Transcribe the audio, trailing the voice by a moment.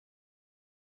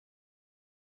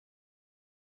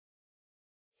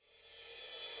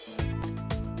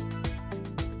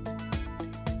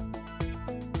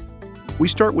We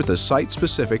start with a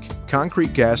site-specific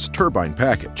concrete gas turbine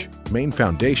package, main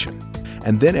foundation,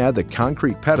 and then add the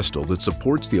concrete pedestal that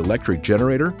supports the electric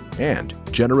generator and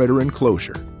generator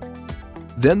enclosure.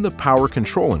 Then the power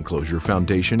control enclosure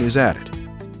foundation is added.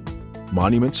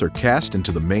 Monuments are cast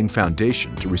into the main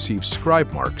foundation to receive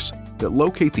scribe marks that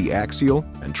locate the axial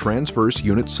and transverse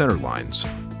unit center lines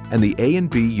and the A and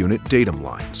B unit datum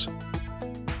lines.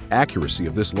 Accuracy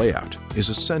of this layout is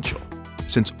essential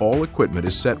since all equipment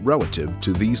is set relative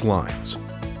to these lines.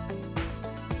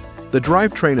 The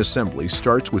drivetrain assembly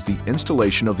starts with the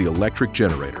installation of the electric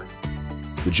generator.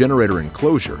 The generator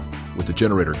enclosure with the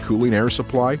generator cooling air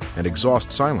supply and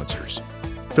exhaust silencers,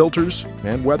 filters,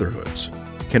 and weather hoods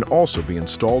can also be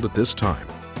installed at this time.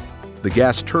 The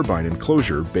gas turbine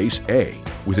enclosure base A,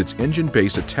 with its engine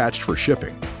base attached for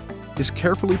shipping, is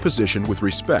carefully positioned with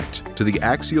respect to the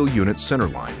axial unit center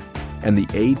line and the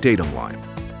A datum line.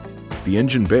 The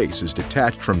engine base is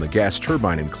detached from the gas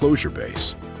turbine enclosure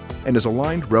base and is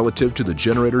aligned relative to the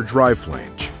generator drive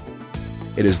flange.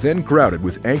 It is then grouted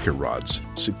with anchor rods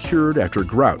secured after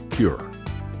grout cure.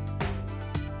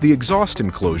 The exhaust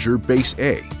enclosure base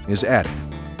A is added,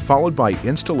 followed by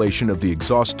installation of the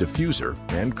exhaust diffuser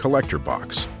and collector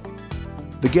box.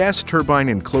 The gas turbine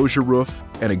enclosure roof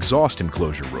and exhaust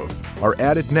enclosure roof are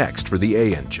added next for the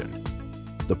A engine.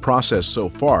 The process so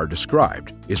far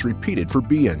described is repeated for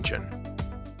B engine.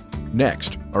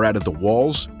 Next are added the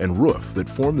walls and roof that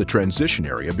form the transition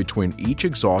area between each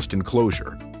exhaust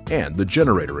enclosure and the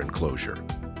generator enclosure.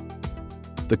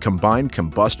 The combined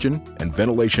combustion and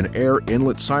ventilation air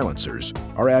inlet silencers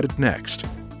are added next.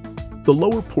 The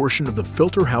lower portion of the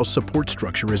filter house support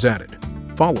structure is added,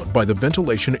 followed by the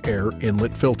ventilation air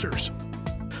inlet filters.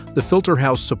 The filter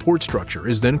house support structure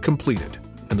is then completed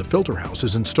and the filter house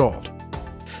is installed.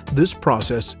 This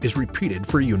process is repeated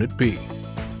for Unit B,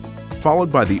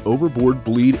 followed by the overboard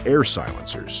bleed air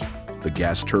silencers, the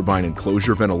gas turbine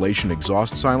enclosure ventilation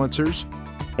exhaust silencers,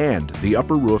 and the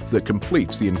upper roof that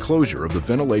completes the enclosure of the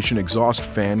ventilation exhaust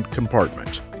fan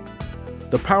compartment.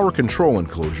 The power control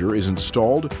enclosure is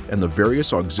installed and the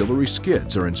various auxiliary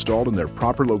skids are installed in their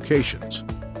proper locations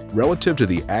relative to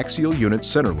the axial unit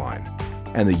center line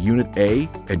and the Unit A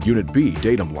and Unit B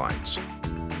datum lines.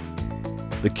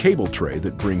 The cable tray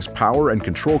that brings power and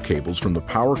control cables from the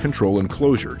power control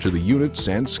enclosure to the units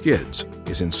and skids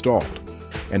is installed,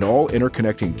 and all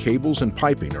interconnecting cables and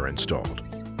piping are installed.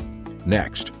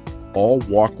 Next, all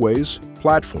walkways,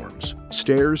 platforms,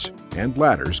 stairs, and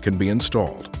ladders can be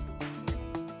installed.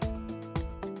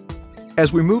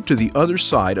 As we move to the other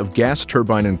side of gas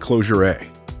turbine enclosure A,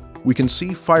 we can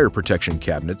see fire protection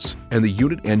cabinets and the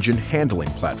unit engine handling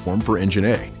platform for engine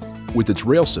A, with its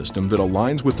rail system that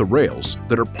aligns with the rails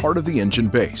that are part of the engine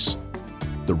base.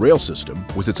 The rail system,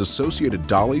 with its associated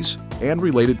dollies and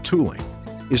related tooling,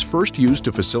 is first used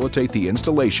to facilitate the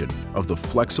installation of the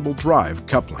flexible drive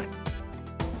coupling.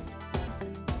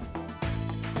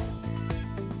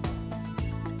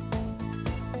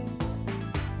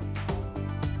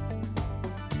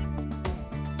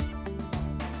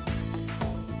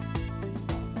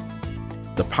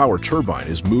 The power turbine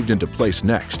is moved into place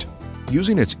next,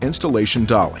 using its installation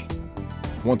dolly.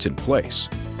 Once in place,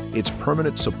 its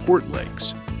permanent support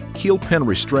legs, keel pin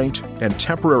restraint, and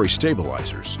temporary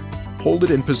stabilizers hold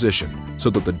it in position so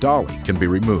that the dolly can be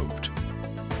removed.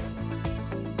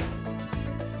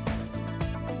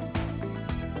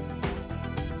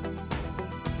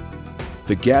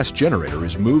 The gas generator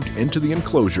is moved into the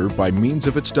enclosure by means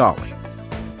of its dolly.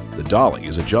 The dolly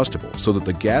is adjustable so that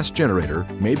the gas generator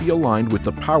may be aligned with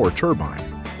the power turbine,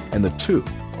 and the two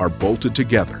are bolted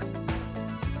together.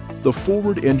 The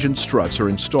forward engine struts are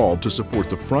installed to support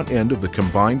the front end of the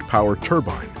combined power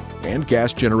turbine and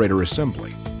gas generator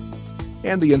assembly,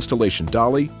 and the installation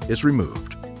dolly is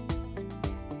removed.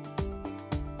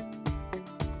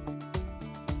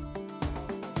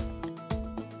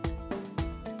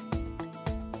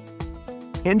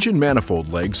 Engine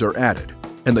manifold legs are added,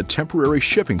 and the temporary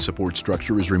shipping support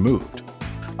structure is removed,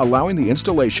 allowing the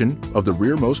installation of the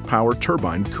rearmost power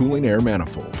turbine cooling air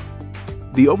manifold.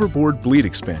 The overboard bleed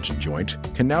expansion joint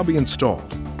can now be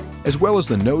installed, as well as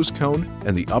the nose cone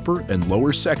and the upper and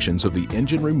lower sections of the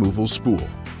engine removal spool.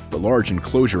 The large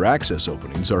enclosure access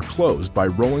openings are closed by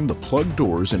rolling the plug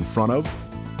doors in front of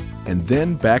and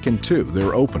then back into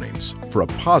their openings for a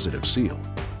positive seal.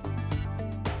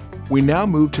 We now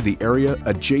move to the area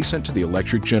adjacent to the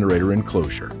electric generator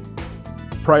enclosure.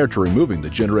 Prior to removing the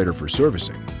generator for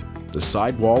servicing, the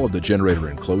sidewall of the generator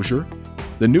enclosure,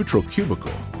 the neutral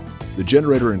cubicle, the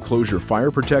generator enclosure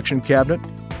fire protection cabinet,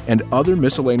 and other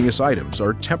miscellaneous items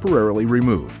are temporarily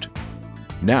removed.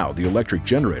 Now the electric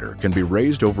generator can be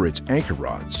raised over its anchor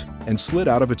rods and slid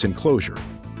out of its enclosure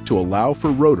to allow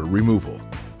for rotor removal.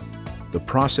 The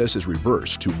process is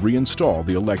reversed to reinstall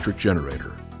the electric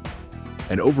generator.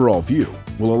 An overall view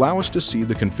will allow us to see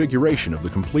the configuration of the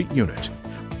complete unit,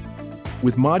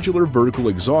 with modular vertical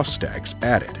exhaust stacks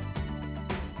added.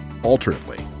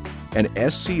 Alternately, an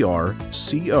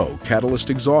SCR-CO catalyst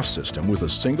exhaust system with a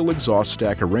single exhaust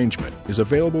stack arrangement is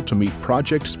available to meet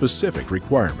project-specific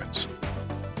requirements.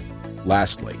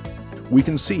 Lastly, we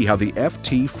can see how the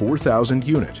FT4000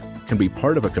 unit can be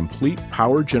part of a complete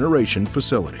power generation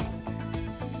facility.